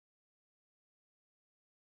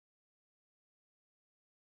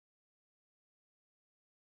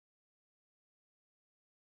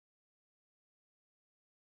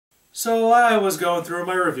So I was going through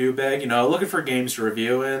my review bag, looking for games to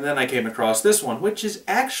review, and then I came across this one, which is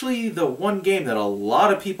actually the one game that a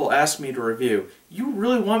lot of people ask me to review. You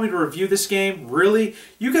really want me to review this game? Really?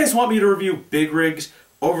 You guys want me to review Big Rigs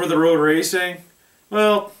Over the Road Racing?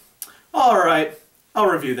 Well, alright, I'll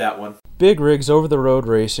review that one. Big Rigs Over the Road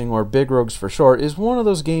Racing, or Big Rogues for short, is one of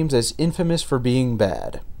those games that's infamous for being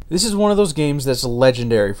bad. This is one of those games that's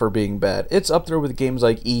legendary for being bad. It's up there with games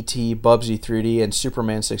like E.T., Bubsy 3D, and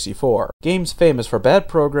Superman 64. Games famous for bad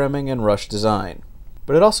programming and rushed design.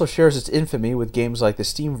 But it also shares its infamy with games like the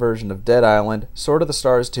Steam version of Dead Island, Sword of the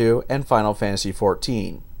Stars 2, and Final Fantasy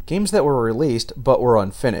XIV. Games that were released but were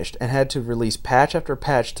unfinished and had to release patch after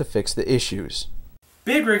patch to fix the issues.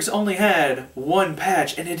 Big Rigs only had one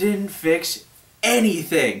patch and it didn't fix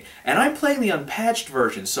anything. And I'm playing the unpatched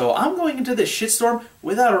version, so I'm going into this shitstorm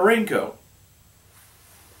without a raincoat.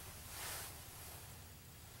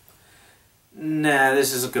 Nah,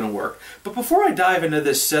 this isn't gonna work. But before I dive into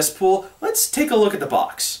this cesspool, let's take a look at the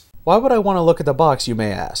box. Why would I want to look at the box, you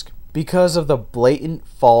may ask? Because of the blatant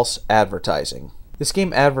false advertising. This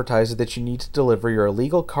game advertises that you need to deliver your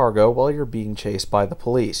illegal cargo while you're being chased by the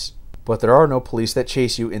police. But there are no police that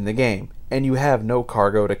chase you in the game, and you have no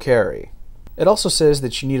cargo to carry. It also says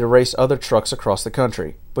that you need to race other trucks across the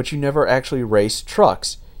country, but you never actually race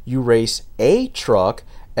trucks. You race a truck,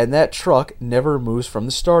 and that truck never moves from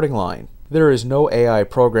the starting line. There is no AI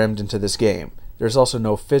programmed into this game. There's also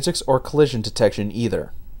no physics or collision detection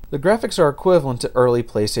either. The graphics are equivalent to early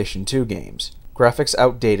PlayStation 2 games. Graphics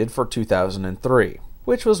outdated for 2003,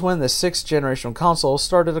 which was when the 6th generation console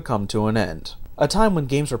started to come to an end. A time when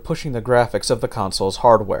games were pushing the graphics of the console's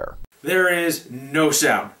hardware. There is no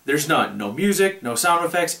sound. There's none. No music, no sound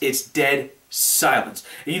effects. It's dead silence.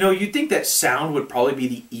 And you'd think that sound would probably be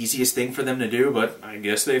the easiest thing for them to do, but I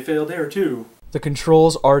guess they failed there too. The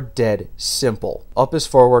controls are dead simple. Up is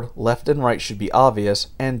forward, left and right should be obvious,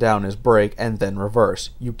 and down is brake, and then reverse.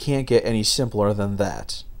 You can't get any simpler than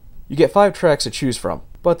that. You get 5 tracks to choose from,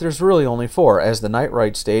 but there's really only 4, as the night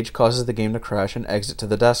ride stage causes the game to crash and exit to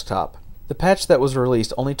the desktop. The patch that was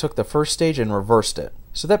released only took the first stage and reversed it,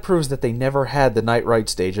 so that proves that they never had the night ride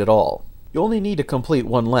stage at all. You only need to complete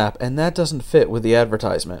 1 lap, and that doesn't fit with the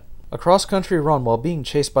advertisement. A cross-country run while being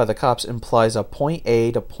chased by the cops implies a point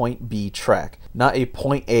A to point B track, not a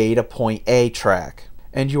point A to point A track.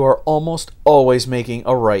 And you are almost always making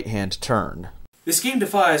a right-hand turn. This game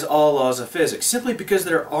defies all laws of physics, simply because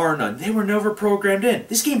there are none. They were never programmed in.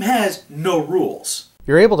 This game has no rules.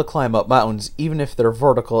 You're able to climb up mountains even if they're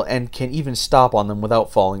vertical and can even stop on them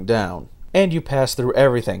without falling down. And you pass through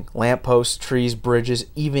everything, lampposts, trees, bridges,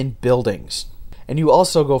 even buildings. And you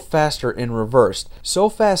also go faster in reverse, so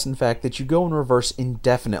fast in fact that you go in reverse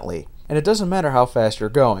indefinitely. And it doesn't matter how fast you're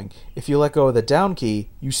going, if you let go of the down key,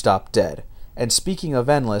 you stop dead. And speaking of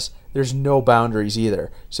endless, there's no boundaries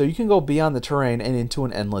either, so you can go beyond the terrain and into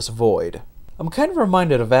an endless void. I'm kind of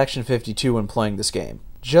reminded of Action 52 when playing this game.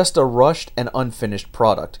 Just a rushed and unfinished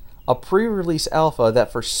product. A pre-release alpha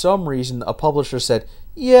that for some reason a publisher said,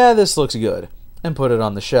 yeah, this looks good, and put it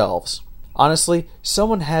on the shelves. Honestly,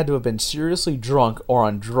 someone had to have been seriously drunk or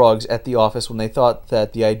on drugs at the office when they thought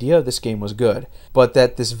that the idea of this game was good, but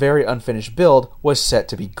that this very unfinished build was set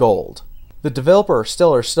to be gold. The developer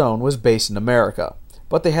Stellar Stone was based in America,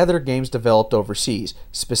 but they had their games developed overseas,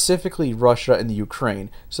 specifically Russia and the Ukraine,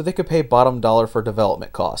 so they could pay bottom dollar for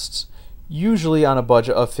development costs, usually on a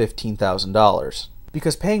budget of $15,000.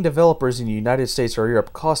 Because paying developers in the United States or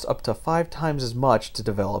Europe cost up to 5 times as much to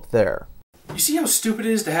develop there. You see how stupid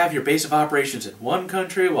it is to have your base of operations in one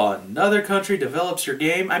country while another country develops your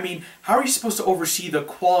game? I mean, how are you supposed to oversee the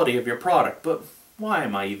quality of your product? But why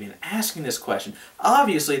am I even asking this question?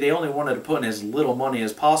 Obviously, they only wanted to put in as little money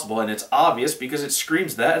as possible, and it's obvious because it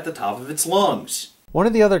screams that at the top of its lungs. One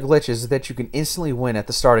of the other glitches is that you can instantly win at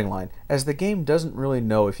the starting line, as the game doesn't really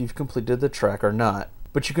know if you've completed the track or not.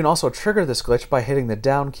 But you can also trigger this glitch by hitting the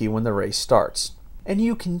down key when the race starts. And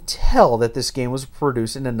you can tell that this game was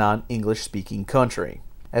produced in a non-English speaking country.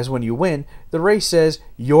 As when you win, the race says,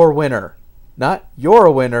 "Your winner." Not, "You're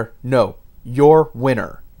a winner," no, "Your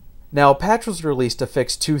winner." Now, a patch was released to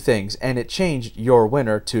fix 2 things, and it changed "Your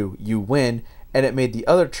winner" to "You win," and it made the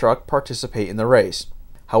other truck participate in the race.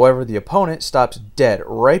 However, the opponent stops dead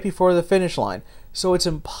right before the finish line, so it's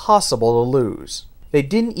impossible to lose. They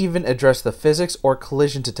didn't even address the physics or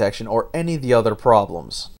collision detection or any of the other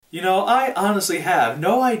problems. I honestly have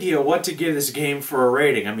no idea what to give this game for a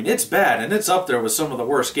rating. I mean, it's bad, and it's up there with some of the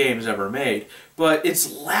worst games ever made, but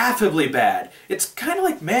it's laughably bad. It's kind of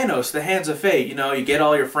like Manos, The Hands of Fate. You get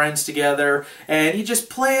all your friends together, and you just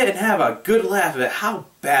play it and have a good laugh at how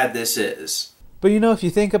bad this is. But if you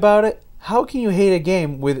think about it, How can you hate a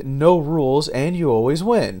game with no rules and you always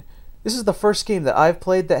win? This is the first game that I've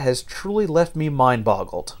played that has truly left me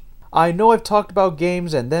mind-boggled. I know I've talked about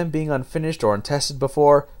games and them being unfinished or untested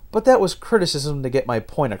before, but that was criticism to get my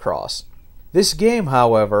point across. This game,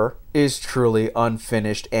 however, is truly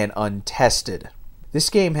unfinished and untested.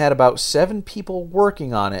 This game had about 7 people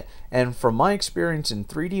working on it, and from my experience in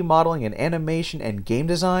 3D modeling and animation and game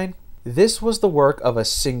design, this was the work of a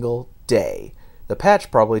single day. The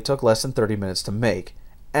patch probably took less than 30 minutes to make,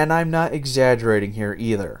 and I'm not exaggerating here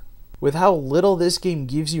either. With how little this game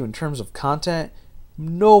gives you in terms of content,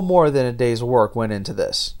 no more than a day's work went into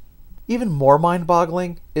this. Even more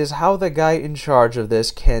mind-boggling is how the guy in charge of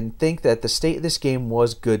this can think that the state of this game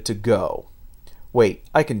was good to go. Wait,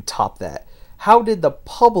 I can top that. How did the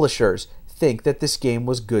publishers think that this game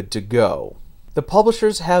was good to go? The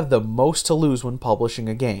publishers have the most to lose when publishing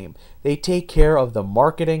a game. They take care of the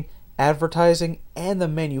marketing, advertising, and the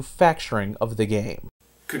manufacturing of the game.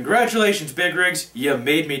 Congratulations, Big Rigs, you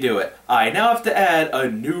made me do it. I now have to add a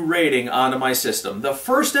new rating onto my system. The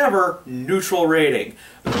first ever neutral rating.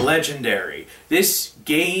 Legendary. This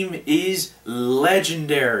game is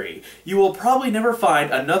legendary. You will probably never find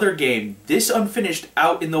another game this unfinished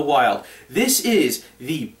out in the wild. This is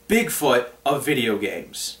the Bigfoot of video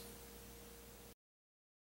games.